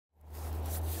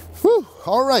Whew,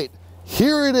 all right,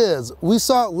 here it is. We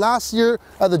saw it last year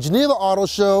at the Geneva Auto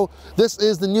Show. This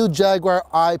is the new Jaguar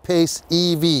I-Pace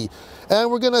EV. And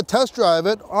we're gonna test drive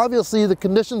it. Obviously, the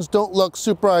conditions don't look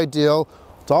super ideal.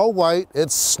 It's all white,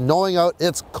 it's snowing out,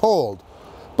 it's cold.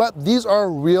 But these are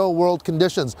real world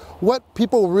conditions. What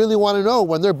people really wanna know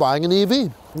when they're buying an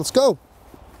EV. Let's go.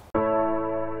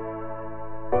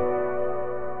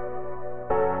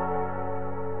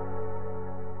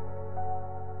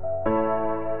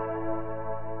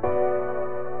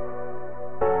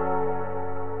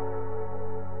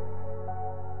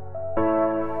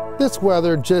 This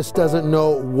weather just doesn't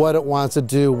know what it wants to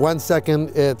do. 1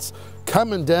 second it's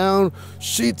coming down,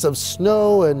 sheets of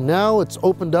snow, and now it's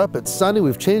opened up, it's sunny,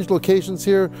 we've changed locations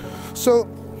here. So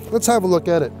let's have a look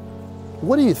at it.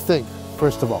 What do you think,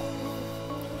 first of all?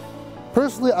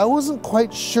 Personally, I wasn't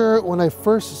quite sure when I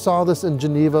first saw this in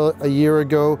Geneva a year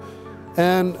ago,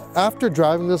 and after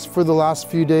driving this for the last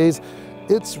few days,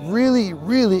 it's really,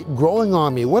 really growing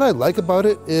on me. What I like about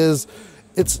it is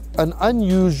it's an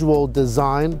unusual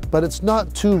design, but it's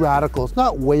not too radical. It's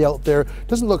not way out there. It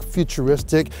doesn't look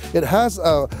futuristic. It has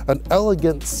an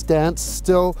elegant stance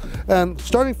still. And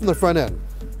starting from the front end,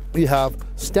 we have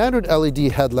standard LED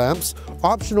headlamps.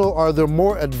 Optional are the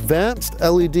more advanced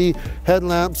LED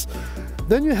headlamps.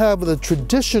 Then you have the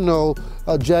traditional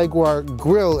Jaguar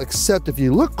grille, except if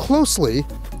you look closely,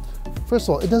 first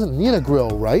of all, it doesn't need a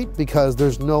grille, right? Because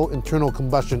there's no internal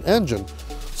combustion engine.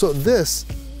 So this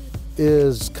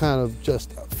is kind of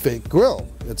just a fake grille.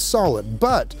 It's solid,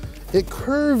 but it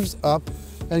curves up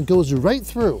and goes right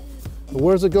through.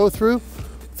 Where does it go through?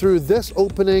 Through this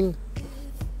opening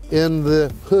in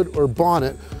the hood or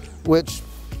bonnet, which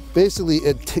basically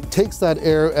it takes that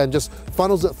air and just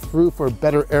funnels it through for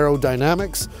better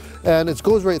aerodynamics, and it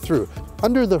goes right through.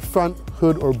 Under the front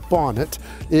hood or bonnet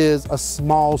is a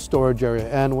small storage area,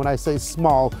 and when I say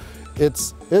small,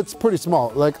 it's pretty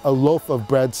small, like a loaf of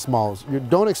bread smalls. You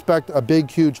don't expect a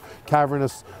big, huge,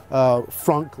 cavernous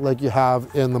frunk like you have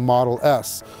in the Model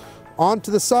S. On to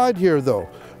the side here though,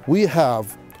 we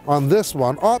have on this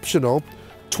one, optional,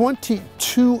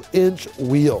 22-inch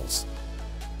wheels.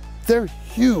 They're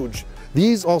huge.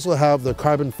 These also have the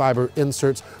carbon fiber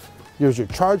inserts. Here's your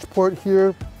charge port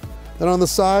here. And on the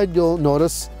side, you'll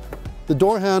notice the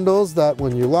door handles that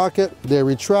when you lock it, they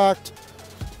retract.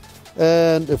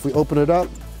 And if we open it up,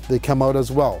 they come out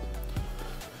as well.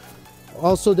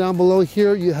 Also down below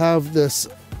here, you have this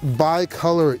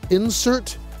bicolor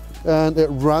insert, and it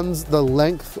runs the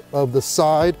length of the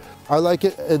side. I like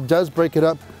it, it does break it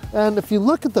up. And if you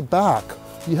look at the back,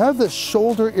 you have this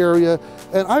shoulder area,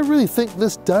 and I really think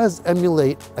this does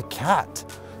emulate a cat.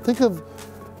 Think of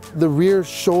the rear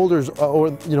shoulders or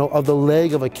of the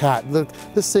leg of a cat.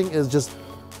 This thing is just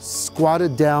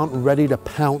squatted down, ready to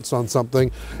pounce on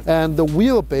something. And the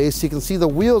wheelbase, you can see the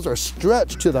wheels are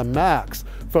stretched to the max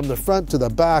from the front to the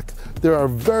back. There are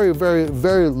very, very,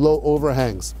 very low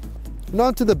overhangs. And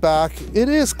on to the back, it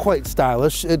is quite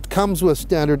stylish. It comes with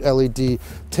standard LED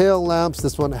tail lamps.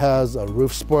 This one has a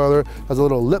roof spoiler, has a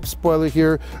little lip spoiler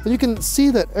here. And you can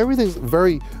see that everything's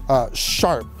very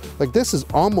sharp. Like this is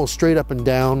almost straight up and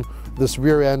down, this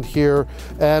rear end here.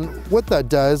 And what that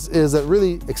does is it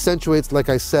really accentuates, like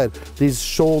I said, these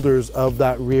shoulders of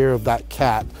that rear of that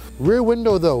cat. Rear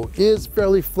window though is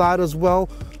fairly flat as well.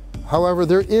 However,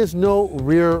 there is no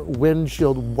rear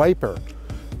windshield wiper.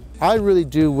 I really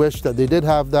do wish that they did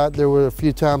have that. There were a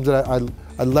few times that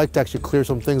I'd like to actually clear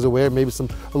some things away, maybe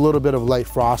a little bit of light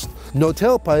frost. No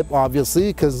tailpipe, obviously,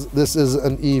 because this is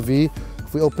an EV.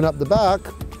 If we open up the back,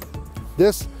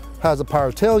 this has a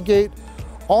power tailgate.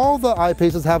 All the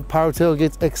I-Paces have power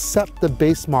tailgates except the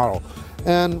base model.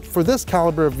 And for this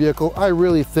caliber of vehicle, I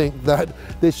really think that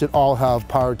they should all have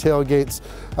power tailgates.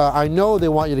 I know they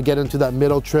want you to get into that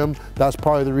middle trim. That's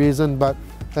probably the reason, but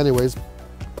anyways.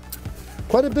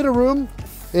 Quite a bit of room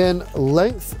in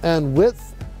length and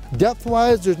width.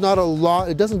 Depth-wise, there's not a lot.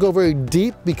 It doesn't go very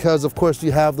deep because, of course,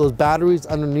 you have those batteries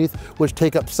underneath which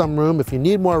take up some room. If you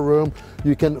need more room,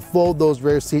 you can fold those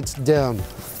rear seats down.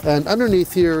 And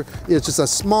underneath here is just a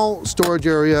small storage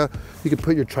area. You can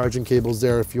put your charging cables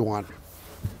there if you want.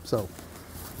 So,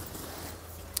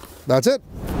 that's it.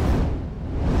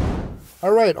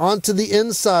 All right, on to the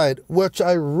inside, which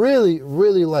I really,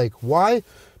 really like. Why?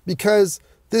 Because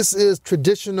this is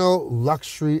traditional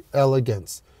luxury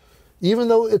elegance. Even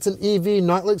though it's an EV,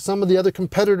 not like some of the other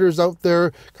competitors out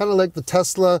there, kind of like the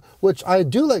Tesla, which I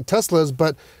do like Teslas,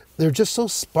 but they're just so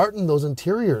Spartan, those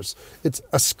interiors. It's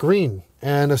a screen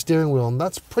and a steering wheel, and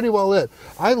that's pretty well it.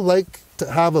 I like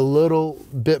to have a little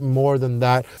bit more than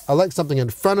that. I like something in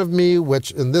front of me,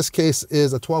 which in this case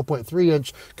is a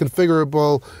 12.3-inch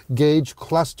configurable gauge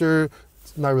cluster.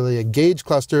 It's not really a gauge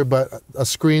cluster, but a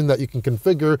screen that you can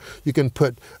configure. You can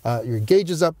put your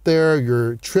gauges up there,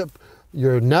 your trip,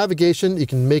 your navigation. You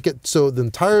can make it so the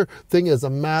entire thing is a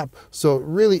map, so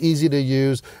really easy to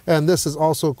use. And this is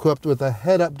also equipped with a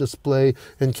head-up display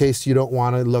in case you don't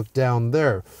want to look down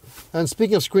there. And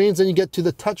speaking of screens, then you get to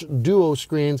the touch duo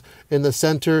screens in the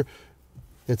center.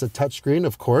 It's a touch screen,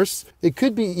 of course. It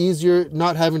could be easier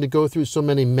not having to go through so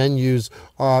many menus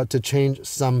to change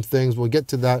some things. We'll get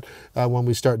to that when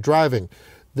we start driving.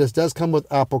 This does come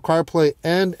with Apple CarPlay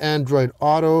and Android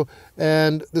Auto,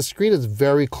 and the screen is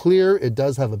very clear. It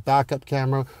does have a backup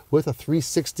camera with a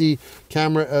 360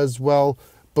 camera as well.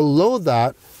 Below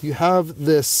that, you have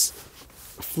this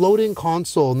floating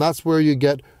console, and that's where you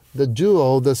get the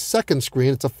Duo, the second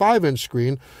screen. It's a 5-inch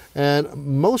screen, and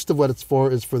most of what it's for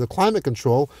is for the climate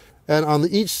control. And on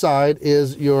each side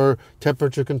is your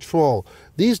temperature control.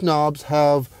 These knobs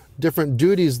have different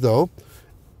duties though.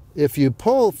 If you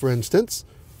pull, for instance,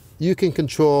 you can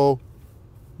control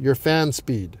your fan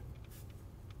speed.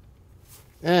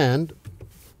 And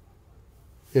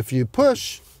if you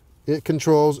push, it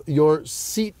controls your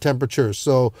seat temperature.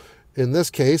 So in this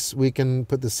case, we can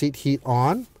put the seat heat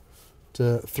on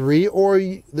to 3, or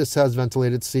this has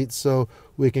ventilated seats, so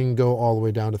we can go all the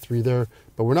way down to 3 there,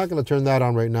 but we're not going to turn that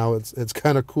on right now. It's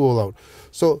kind of cool out.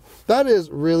 So that is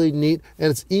really neat, and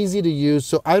it's easy to use,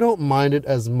 so I don't mind it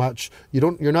as much.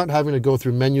 You're not having to go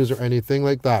through menus or anything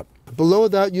like that. Below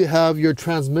that, you have your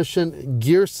transmission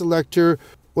gear selector.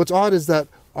 What's odd is that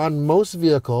on most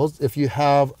vehicles, if you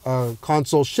have a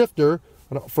console shifter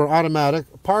for automatic,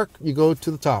 park, you go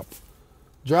to the top.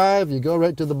 Drive, you go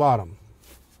right to the bottom.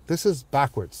 This is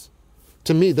backwards.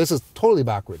 To me, this is totally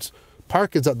backwards.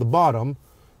 Park is at the bottom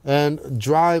and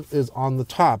drive is on the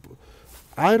top.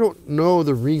 I don't know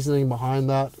the reasoning behind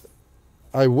that.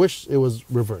 I wish it was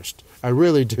reversed. I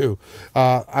really do.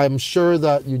 I'm sure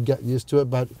that you'd get used to it,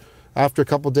 but after a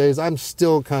couple of days, I'm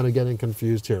still kind of getting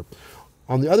confused here.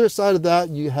 On the other side of that,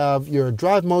 you have your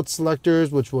drive mode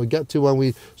selectors, which we'll get to when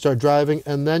we start driving.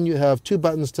 And then you have 2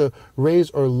 buttons to raise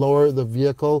or lower the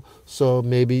vehicle. So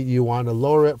maybe you want to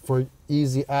lower it for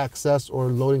easy access or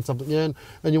loading something in,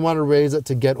 and you want to raise it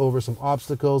to get over some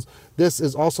obstacles. This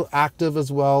is also active as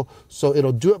well, so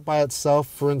it'll do it by itself.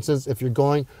 For instance, if you're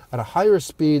going at a higher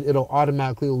speed, it'll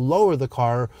automatically lower the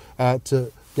car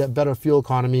to get better fuel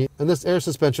economy. And this air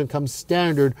suspension comes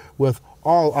standard with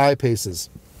all I-Paces.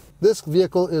 This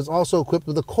vehicle is also equipped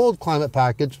with a cold climate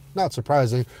package, not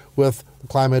surprising with the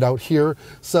climate out here.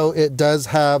 So it does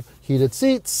have heated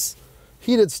seats,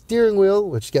 heated steering wheel,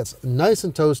 which gets nice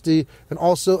and toasty, and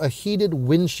also a heated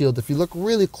windshield. If you look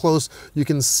really close, you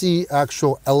can see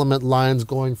actual element lines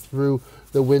going through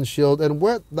the windshield. And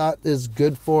what that is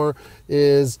good for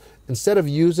is, instead of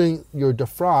using your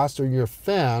defrost or your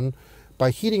fan, by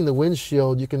heating the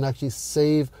windshield, you can actually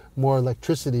save more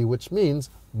electricity, which means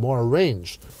more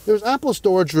range. There's ample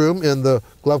storage room in the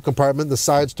glove compartment, the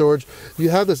side storage. You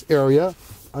have this area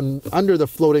under the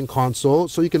floating console,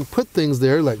 so you can put things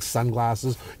there like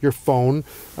sunglasses, your phone.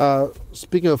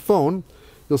 Speaking of phone,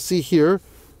 you'll see here's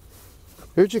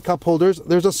your cup holders.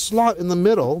 There's a slot in the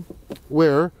middle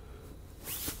where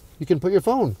you can put your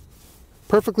phone.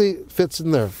 Perfectly fits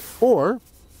in there. Or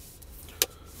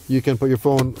you can put your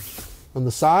phone on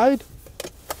the side,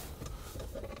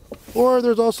 or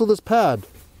there's also this pad.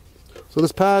 So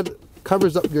this pad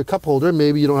covers up your cup holder.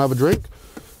 Maybe you don't have a drink,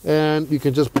 and you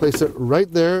can just place it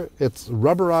right there. It's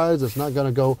rubberized. It's not going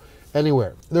to go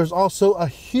anywhere. There's also a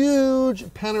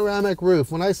huge panoramic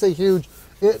roof. When I say huge,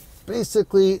 it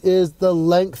basically is the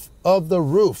length of the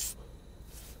roof.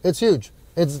 It's huge.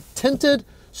 It's tinted,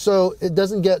 so it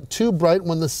doesn't get too bright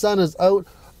when the sun is out.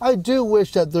 I do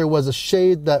wish that there was a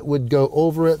shade that would go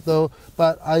over it though,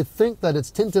 but I think that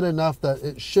it's tinted enough that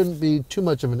it shouldn't be too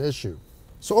much of an issue.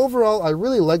 So overall, I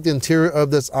really like the interior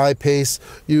of this I-Pace.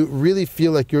 You really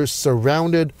feel like you're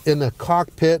surrounded in a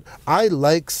cockpit. I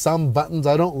like some buttons.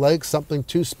 I don't like something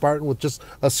too Spartan with just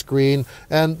a screen.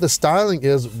 And the styling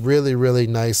is really, really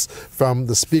nice, from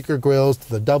the speaker grills to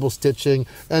the double stitching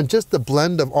and just the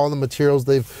blend of all the materials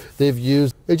they've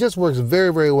used. It just works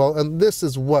very, very well. And this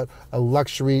is what a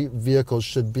luxury vehicle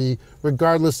should be,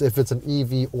 regardless if it's an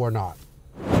EV or not.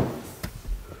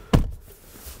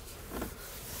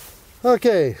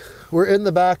 Okay, we're in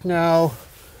the back now.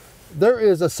 There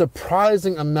is a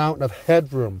surprising amount of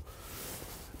headroom,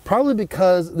 probably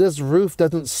because this roof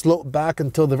doesn't slope back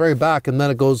until the very back, and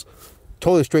then it goes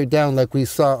totally straight down like we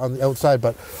saw on the outside.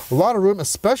 But a lot of room,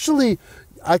 especially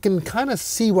I can kind of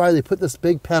see why they put this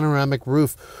big panoramic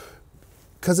roof,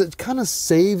 because it kind of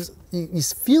saves, you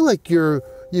feel like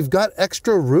you've got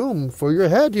extra room for your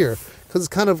head here, because it's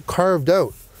kind of carved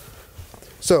out.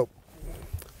 So,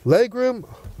 legroom,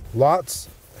 lots,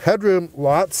 headroom,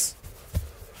 lots.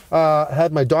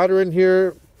 Had my daughter in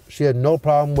here. She had no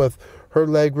problem with her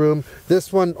legroom.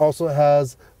 This one also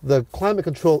has the climate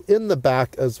control in the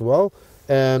back as well,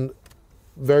 and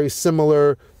very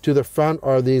similar to the front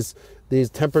are these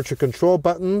temperature control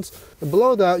buttons. And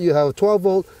below that you have a 12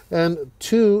 volt and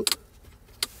 2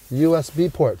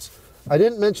 USB ports. I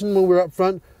didn't mention when we were up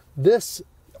front, this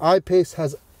I-Pace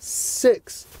has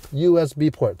 6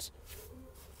 USB ports.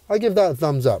 I give that a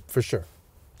thumbs up for sure.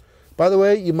 By the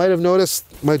way, you might have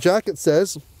noticed my jacket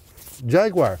says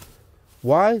Jaguar.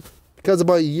 Why? Because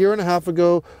about a year and a half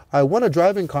ago, I won a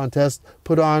driving contest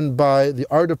put on by the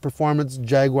Art of Performance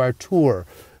Jaguar Tour.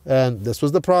 And this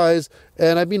was the prize,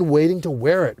 and I've been waiting to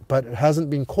wear it, but it hasn't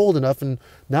been cold enough, and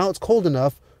now it's cold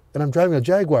enough, and I'm driving a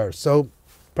Jaguar, so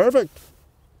perfect.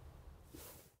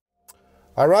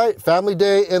 All right, family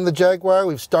day in the Jaguar.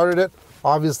 We've started it.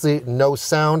 Obviously, no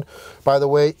sound. By the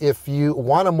way, if you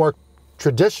want a more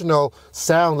traditional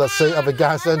sound, let's say, of a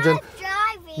gas engine,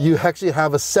 you actually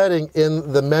have a setting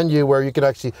in the menu where you can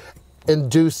actually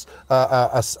induce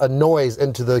a noise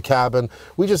into the cabin.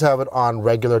 We just have it on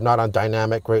regular, not on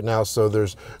dynamic right now, so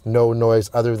there's no noise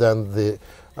other than the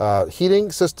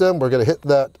heating system. We're going to hit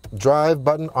that drive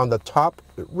button on the top.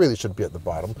 It really should be at the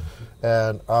bottom,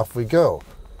 and off we go.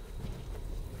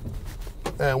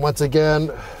 And once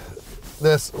again,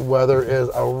 this weather is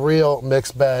a real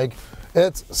mixed bag.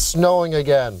 It's snowing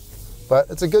again, but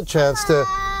it's a good chance to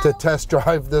test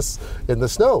drive this in the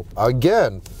snow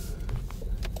again.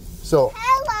 So,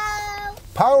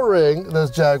 powering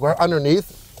this Jaguar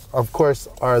underneath, of course,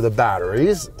 are the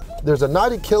batteries. There's a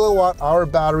 90 kilowatt hour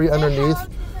battery underneath.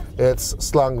 It's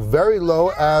slung very low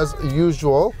as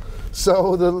usual,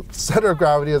 so the center of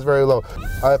gravity is very low.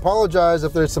 I apologize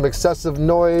if there's some excessive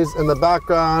noise in the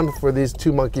background for these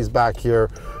two monkeys back here,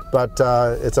 but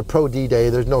it's a pro D day.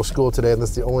 There's no school today, and this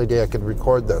is the only day I can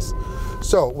record this.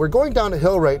 So we're going down a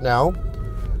hill right now,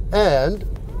 and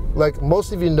like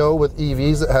most of you know, with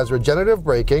EVs, it has regenerative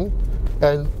braking,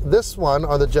 and this one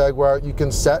on the Jaguar you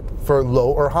can set for low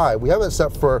or high. We have it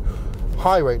set for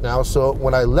high right now, so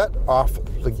when I let off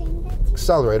the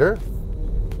accelerator,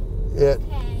 it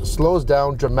slows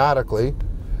down dramatically.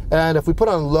 And if we put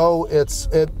on low, it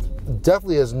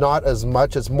definitely is not as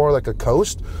much. It's more like a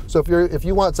coast. So if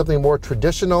you want something more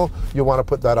traditional, you want to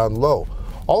put that on low.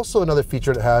 Also, another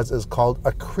feature it has is called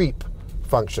a creep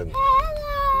function.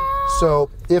 So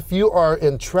if you are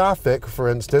in traffic, for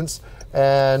instance,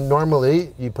 and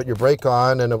normally you put your brake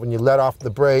on, and when you let off the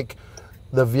brake,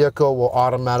 the vehicle will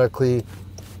automatically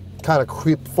kind of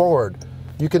creep forward.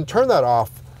 You can turn that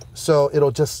off, so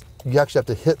it'll just, you actually have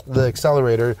to hit the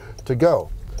accelerator to go.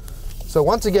 So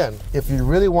once again, if you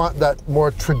really want that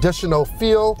more traditional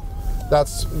feel,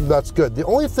 that's good. The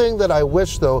only thing that I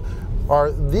wish though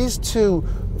are these two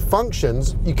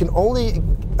functions. You can only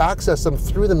access them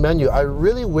through the menu. I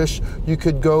really wish you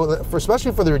could go,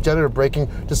 especially for the regenerative braking,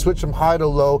 to switch from high to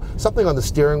low. Something on the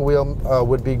steering wheel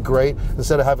would be great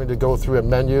instead of having to go through a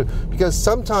menu, because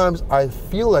sometimes I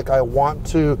feel like I want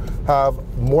to have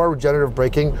more regenerative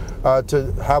braking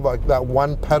to have that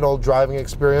one pedal driving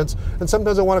experience, and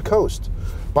sometimes I want to coast.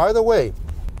 By the way,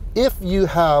 if you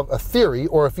have a theory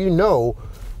or if you know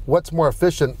what's more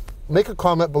efficient, make a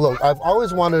comment below. I've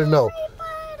always wanted to know,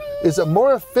 is it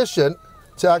more efficient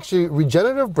to actually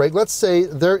regenerative brake? Let's say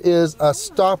there is a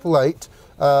stoplight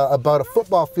about a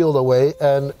football field away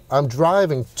and I'm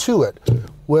driving to it.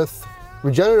 With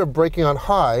regenerative braking on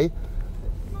high,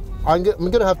 I'm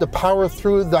gonna have to power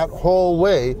through that whole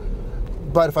way.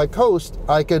 But if I coast,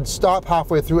 I could stop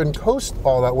halfway through and coast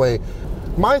all that way.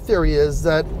 My theory is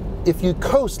that if you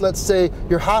coast, let's say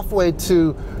you're halfway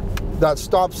to that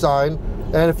stop sign,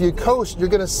 and if you coast, you're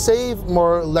going to save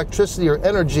more electricity or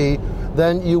energy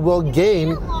than you will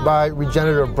gain by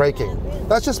regenerative braking.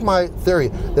 That's just my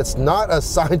theory. It's not a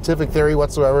scientific theory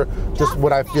whatsoever, just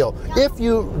what I feel. If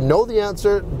you know the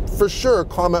answer, for sure,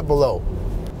 comment below.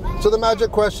 So the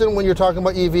magic question when you're talking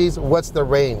about EVs, what's the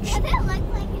range?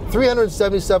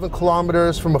 377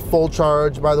 kilometers from a full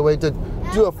charge. By the way, to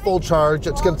do a full charge,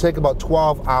 it's going to take about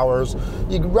 12 hours.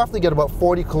 You can roughly get about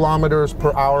 40 kilometers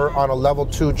per hour on a level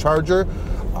 2 charger.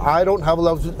 I don't have a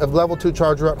level 2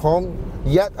 charger at home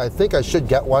yet. I think I should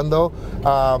get one though.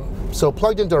 So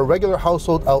plugged into a regular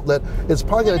household outlet, it's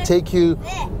probably going to take you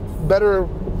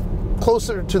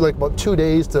closer to like about 2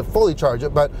 days to fully charge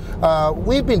it. But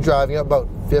we've been driving at about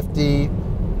 50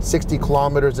 60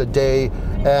 kilometers a day,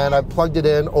 and I plugged it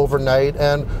in overnight,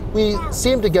 and we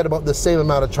seem to get about the same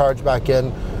amount of charge back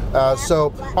in.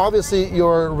 So obviously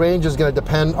your range is going to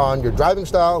depend on your driving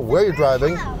style, where you're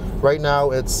driving. Right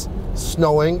now it's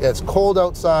snowing, it's cold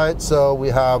outside, so we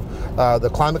have the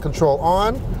climate control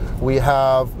on, we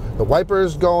have the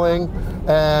wipers going,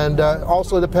 and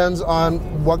also depends on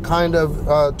what kind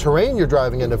of terrain you're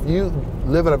driving in. If you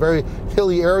live in a very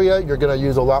hilly area, you're going to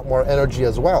use a lot more energy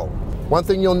as well. One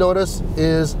thing you'll notice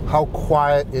is how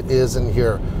quiet it is in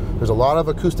here. There's a lot of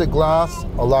acoustic glass,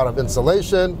 a lot of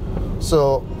insulation,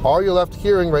 so all you're left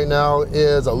hearing right now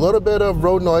is a little bit of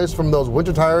road noise from those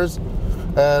winter tires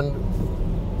and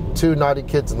two naughty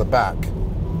kids in the back.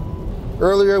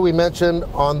 Earlier we mentioned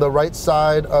on the right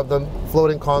side of the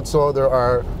floating console there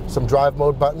are some drive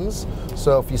mode buttons.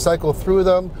 So if you cycle through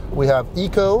them, we have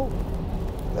Eco,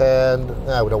 and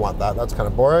we don't want that, that's kind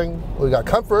of boring. We got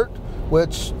Comfort,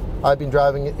 which I've been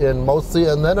driving in mostly,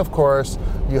 and then of course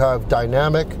you have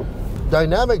Dynamic.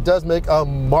 Dynamic does make a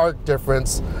marked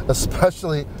difference,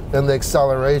 especially in the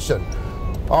acceleration.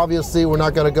 Obviously, we're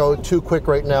not going to go too quick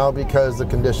right now because the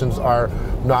conditions are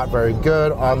not very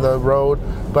good on the road,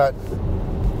 but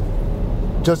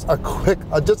just a quick,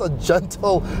 just a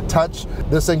gentle touch,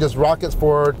 this thing just rockets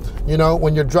forward. You know,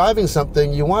 when you're driving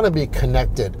something, you want to be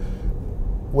connected.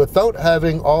 Without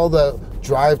having all the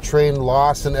drivetrain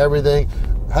loss and everything,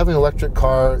 having an electric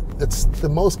car, it's the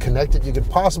most connected you could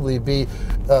possibly be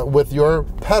with your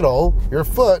pedal, your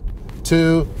foot,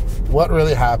 to what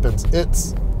really happens.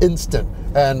 It's instant,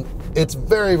 and it's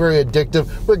very, very addictive,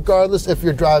 regardless if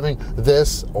you're driving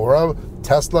this or a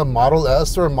Tesla Model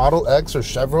S or a Model X or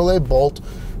Chevrolet Bolt.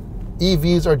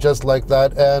 EVs are just like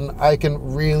that, and I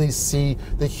can really see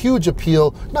the huge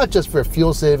appeal, not just for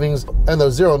fuel savings and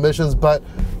those zero emissions, but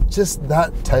just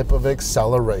that type of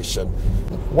acceleration.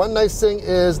 One nice thing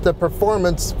is the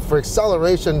performance for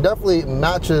acceleration definitely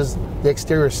matches the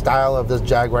exterior style of this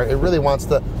Jaguar. It really wants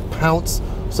to pounce.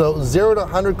 So 0 to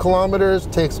 100 kilometers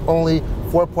takes only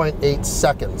 4.8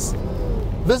 seconds.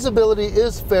 Visibility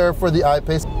is fair for the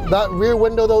I-Pace. That rear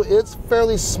window though, it's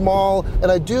fairly small, and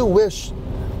I do wish,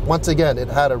 once again, it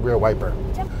had a rear wiper.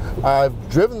 I've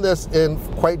driven this in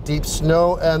quite deep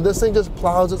snow, and this thing just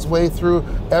plows its way through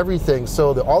everything.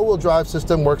 So the all-wheel drive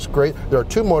system works great. There are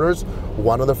two motors,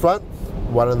 one in the front,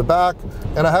 one in the back,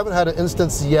 and I haven't had an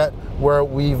instance yet where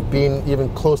we've been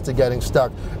even close to getting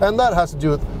stuck. And that has to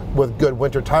do with good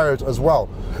winter tires as well.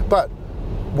 But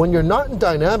when you're not in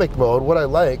dynamic mode, what I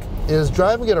like is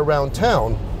driving it around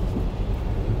town.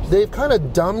 They've kind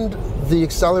of dumbed the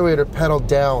accelerator pedal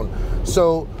down.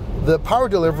 So the power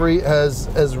delivery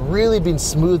has really been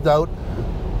smoothed out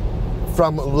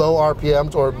from low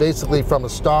RPMs, or basically from a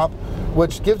stop,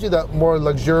 which gives you that more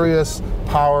luxurious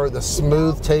power, the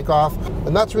smooth takeoff.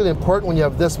 And that's really important when you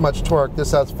have this much torque.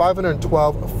 This has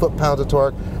 512 foot-pounds of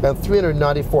torque and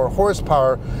 394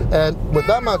 horsepower. And with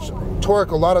that much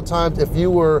torque, a lot of times if you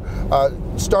were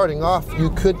starting off, you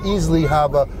could easily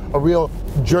have a real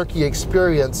jerky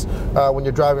experience when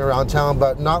you're driving around town,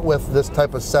 but not with this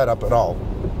type of setup at all.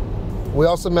 We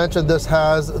also mentioned this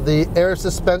has the air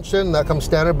suspension that comes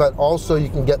standard, but also you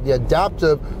can get the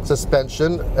adaptive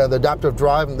suspension, the adaptive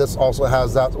drive, and this also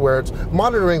has that, where it's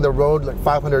monitoring the road like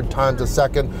 500 times a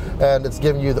second, and it's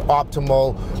giving you the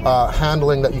optimal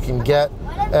handling that you can get.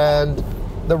 And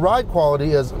the ride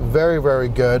quality is very, very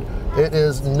good. It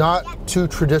is not too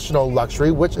traditional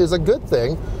luxury, which is a good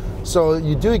thing. So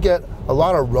you do get a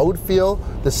lot of road feel.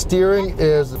 The steering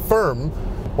is firm.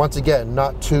 Once again,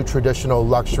 not too traditional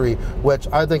luxury, which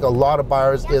I think a lot of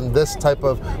buyers in this type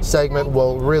of segment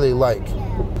will really like.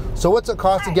 So what's it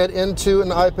cost to get into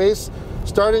an I-Pace?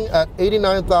 Starting at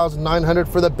 $89,900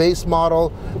 for the base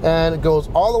model, and it goes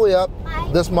all the way up,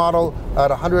 this model,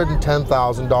 at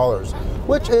 $110,000,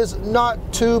 which is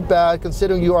not too bad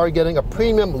considering you are getting a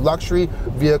premium luxury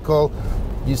vehicle.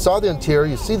 You saw the interior,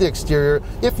 you see the exterior.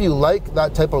 If you like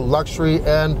that type of luxury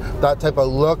and that type of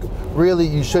look, really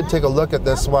you should take a look at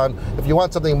this one. If you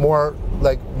want something more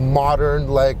like modern,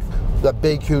 like the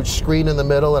big huge screen in the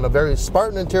middle and a very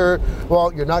Spartan interior,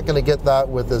 well, you're not going to get that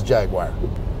with this Jaguar.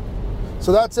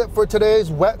 So that's it for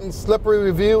today's wet and slippery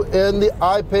review in the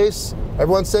I-Pace.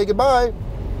 Everyone say goodbye.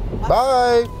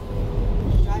 Bye.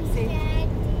 Drive safe.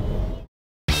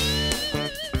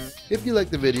 If you like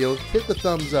the video, hit the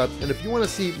thumbs up, and if you want to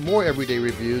see more everyday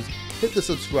reviews, hit the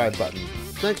subscribe button.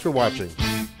 Thanks for watching.